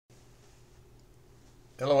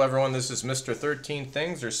Hello everyone, this is Mr. 13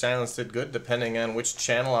 Things, or Silence Did Good, depending on which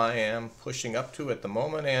channel I am pushing up to at the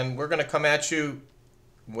moment. And we're going to come at you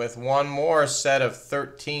with one more set of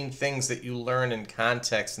 13 things that you learn in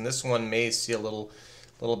context. And this one may see a little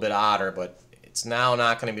bit odder, but it's now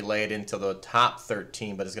not going to be laid into the top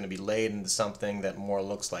 13, but it's going to be laid into something that more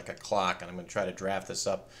looks like a clock. And I'm going to try to draft this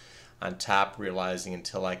up on top, realizing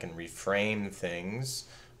until I can reframe things.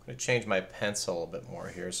 I'm going to change my pencil a bit more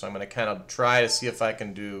here, so I'm going to kind of try to see if I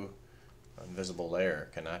can do invisible layer.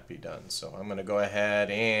 Cannot be done. So I'm going to go ahead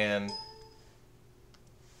and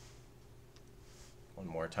one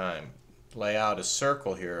more time lay out a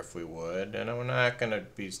circle here if we would, and I'm not going to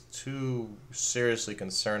be too seriously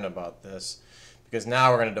concerned about this because now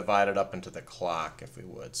we're going to divide it up into the clock if we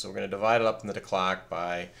would. So we're going to divide it up into the clock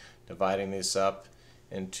by dividing these up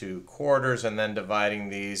into quarters and then dividing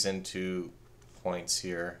these into points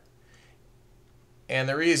here. And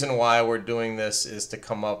the reason why we're doing this is to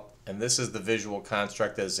come up, and this is the visual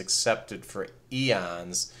construct that is accepted for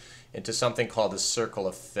eons, into something called the circle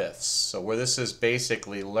of fifths. So where this is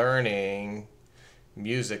basically learning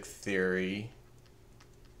music theory,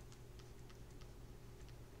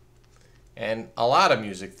 and a lot of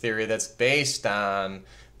music theory that's based on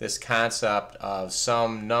this concept of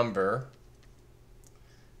some number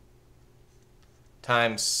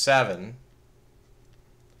times 7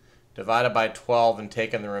 divided by 12 and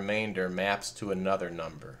taking the remainder maps to another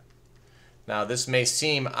number. Now this may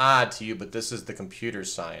seem odd to you, but this is the computer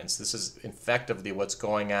science. This is effectively what's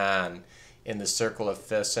going on in the circle of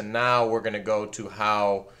fifths, and now we're going to go to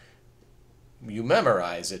how you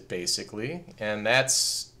memorize it basically, and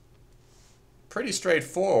that's pretty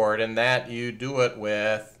straightforward in that you do it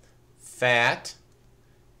with fat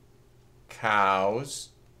cows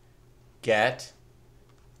get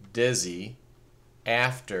dizzy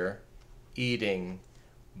after eating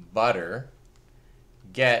butter,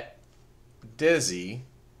 get dizzy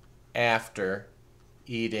after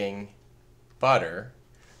eating butter,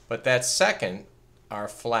 but that second are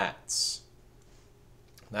flats.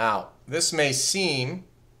 Now, this may seem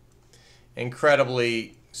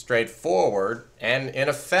incredibly straightforward, and in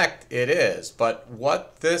effect it is, but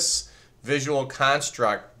what this visual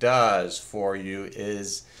construct does for you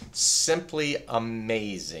is simply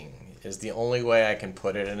amazing, is the only way I can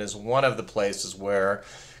put it, and is one of the places where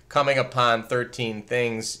coming upon 13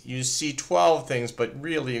 things, you see 12 things, but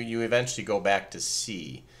really you eventually go back to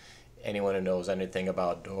C. Anyone who knows anything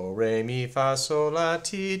about do, re, mi, fa, sol, la,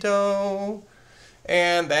 ti, do,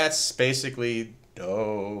 and that's basically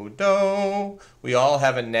do, do. We all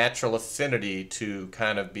have a natural affinity to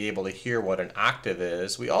kind of be able to hear what an octave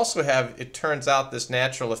is. We also have, it turns out, this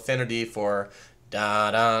natural affinity for da,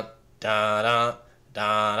 da, da, da,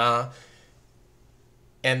 da, da.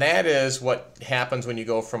 And that is what happens when you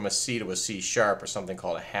go from a C to a C sharp, or something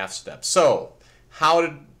called a half step. So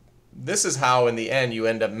this is how in the end you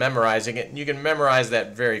end up memorizing it. And you can memorize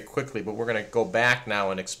that very quickly, but we're going to go back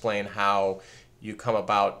now and explain how you come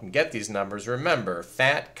about and get these numbers. Remember,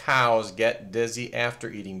 fat cows get dizzy after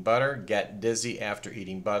eating butter, get dizzy after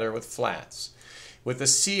eating butter with flats, with a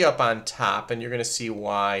C up on top, and you're going to see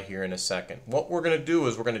why here in a second. What we're going to do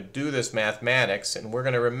is we're going to do this mathematics, and we're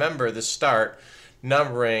going to remember the start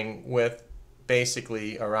numbering with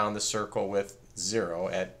basically around the circle with 0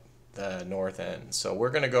 at the north end. So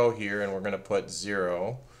we're going to go here and we're going to put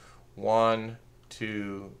 0, 1,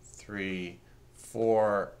 2, 3,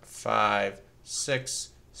 4, 5, 6,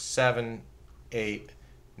 7, 8,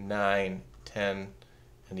 9, 10,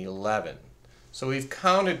 and 11. So we've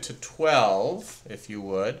counted to 12, if you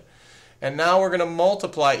would. And now we're going to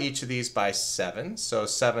multiply each of these by 7. So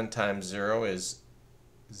 7 times 0 is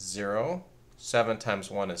 0. 7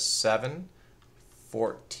 times 1 is 7.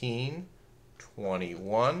 14,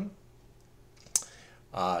 21,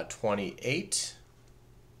 28,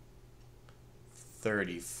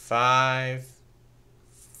 35,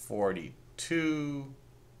 42,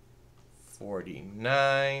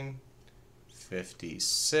 49,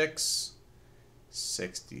 56,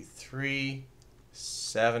 63,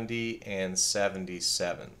 70, and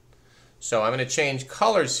 77. So I'm going to change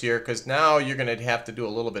colors here because now you're going to have to do a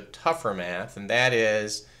little bit tougher math, and that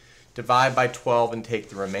is divide by 12 and take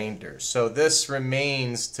the remainder. So this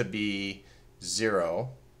remains to be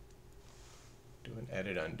 0. Do an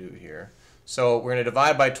edit undo here. So we're going to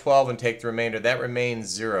divide by 12 and take the remainder. That remains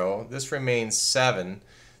 0. This remains 7.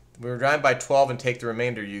 We divide by 12 and take the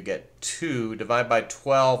remainder, you get 2. Divide by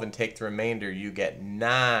 12 and take the remainder, you get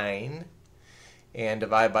 9. And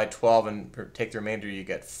divide by 12 and take the remainder, you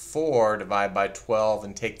get 4. Divide by 12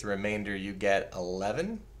 and take the remainder, you get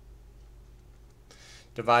 11.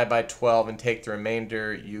 Divide by 12 and take the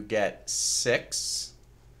remainder, you get 6.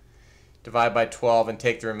 divide by 12 and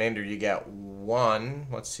take the remainder, you get 1.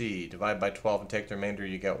 Let's see, divide by 12 and take the remainder,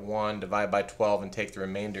 you get 1. Divide by 12 and take the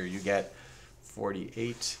remainder, you get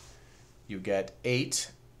 48. You get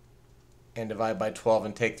 8. And divide by 12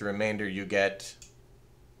 and take the remainder, you get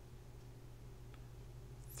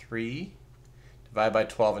 3. Divide by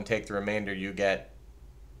 12 and take the remainder, you get,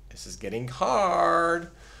 this is getting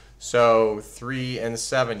hard, so 3 and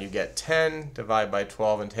 7, you get 10. Divide by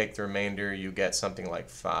 12 and take the remainder, you get something like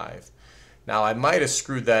 5. Now I might have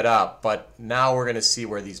screwed that up, but now we're going to see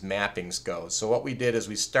where these mappings go. So what we did is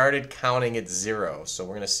we started counting at 0. So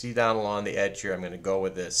we're going to see down along the edge here, I'm going to go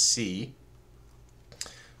with this C,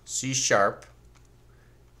 C sharp,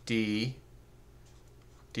 D,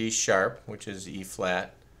 D sharp, which is E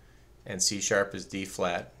flat, and C sharp is D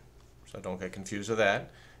flat, so don't get confused with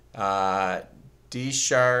that. D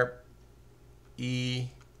sharp, E,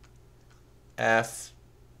 F,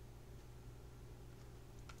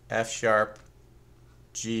 F sharp,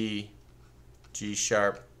 G, G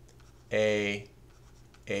sharp, A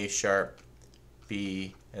sharp,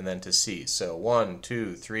 B, and then to C. So 1,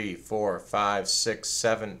 2, 3, 4, 5, 6,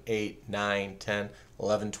 7, 8, 9, 10,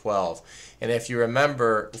 11, 12. And if you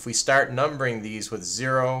remember, if we start numbering these with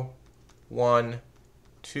 0, 1,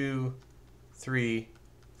 2, 3,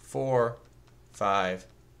 4, 5,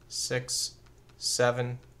 6,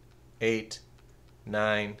 7, 8,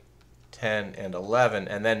 9, 10, and 11,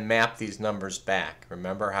 and then map these numbers back.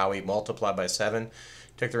 Remember how we multiply by 7?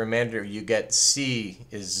 Take the remainder, you get C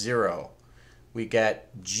is 0. We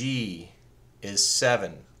get G is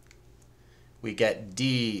 7. We get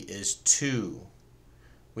D is 2.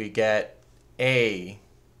 We get A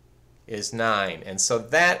is 9. And so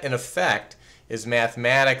that, in effect, is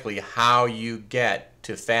mathematically how you get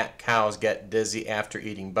to fat cows get dizzy after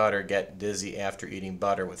eating butter, get dizzy after eating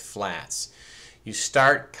butter with flats. You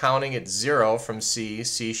start counting at 0 from C,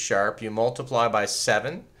 C sharp. You multiply by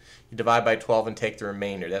 7. You divide by 12 and take the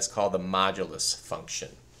remainder. That's called the modulus function.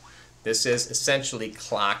 This is essentially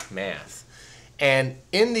clock math. And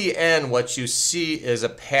in the end, what you see is a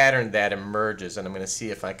pattern that emerges. And I'm going to see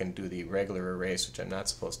if I can do the regular erase, which I'm not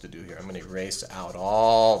supposed to do here. I'm going to erase out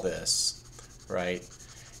all this, right?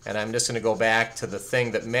 And I'm just going to go back to the thing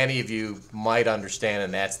that many of you might understand,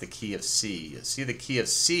 and that's the key of C. You see the key of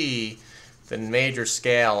C, the major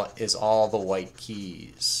scale is all the white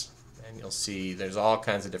keys. And you'll see there's all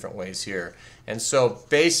kinds of different ways here. And so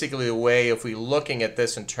basically the way, if we're looking at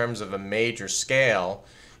this in terms of a major scale,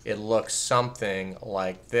 it looks something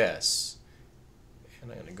like this.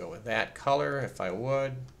 And I'm going to go with that color if I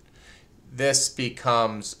would. This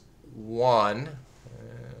becomes 1.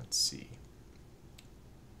 Let's see.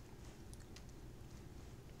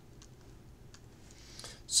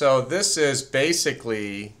 So this is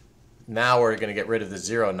basically, now we're going to get rid of the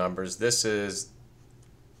 0 numbers. This is,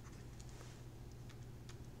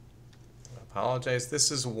 I apologize, this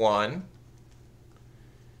is 1.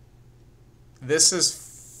 This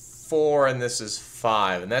is 4 and this is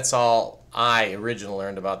 5. And that's all I originally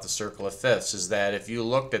learned about the circle of fifths, is that if you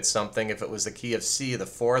looked at something, if it was the key of C, the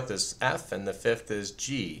 4th is F and the 5th is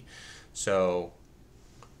G. So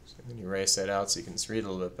let me erase that out so you can read a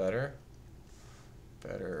little bit better.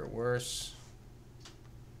 Better or worse.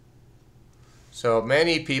 So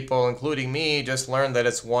many people, including me, just learned that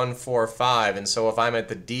it's 1, 4, 5. And so if I'm at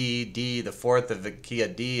the D, D, the 4th of the key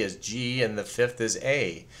of D is G, and the 5th is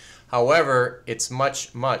A. However, it's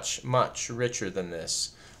much, much, much richer than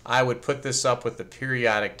this. I would put this up with the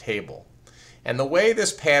periodic table. And the way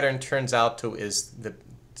this pattern turns out to is,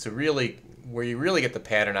 where you really get the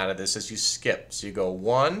pattern out of this is you skip. So you go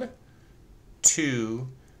 1, 2,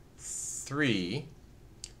 3,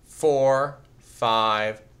 4,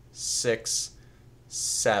 5, 6,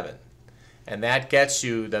 7. And that gets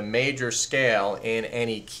you the major scale in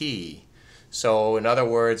any key. So in other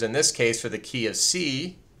words, in this case, for the key of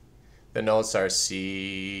C, the notes are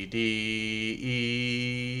C, D,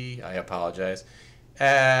 E, I apologize,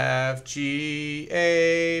 F, G,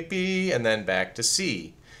 A, B, and then back to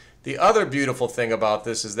C. The other beautiful thing about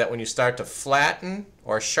this is that when you start to flatten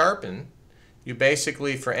or sharpen, you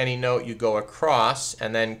basically, for any note, you go across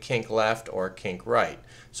and then kink left or kink right.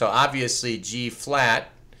 So obviously G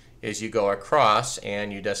flat is you go across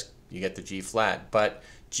and you get the G flat. But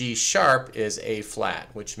G sharp is A flat,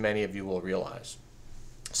 which many of you will realize.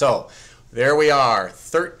 So there we are,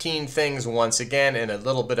 13 things once again in a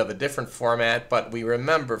little bit of a different format, but we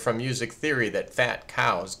remember from music theory that fat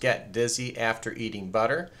cows get dizzy after eating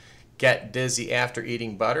butter. Get dizzy after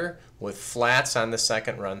eating butter with flats on the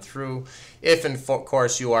second run through. If, of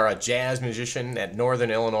course, you are a jazz musician at Northern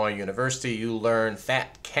Illinois University, you learn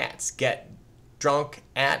fat cats get drunk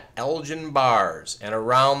at Elgin bars, and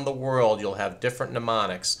around the world you'll have different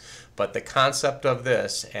mnemonics. But the concept of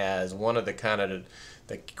this as one of the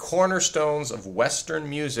cornerstones of Western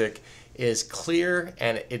music is clear,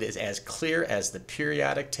 and it is as clear as the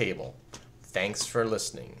periodic table. Thanks for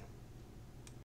listening.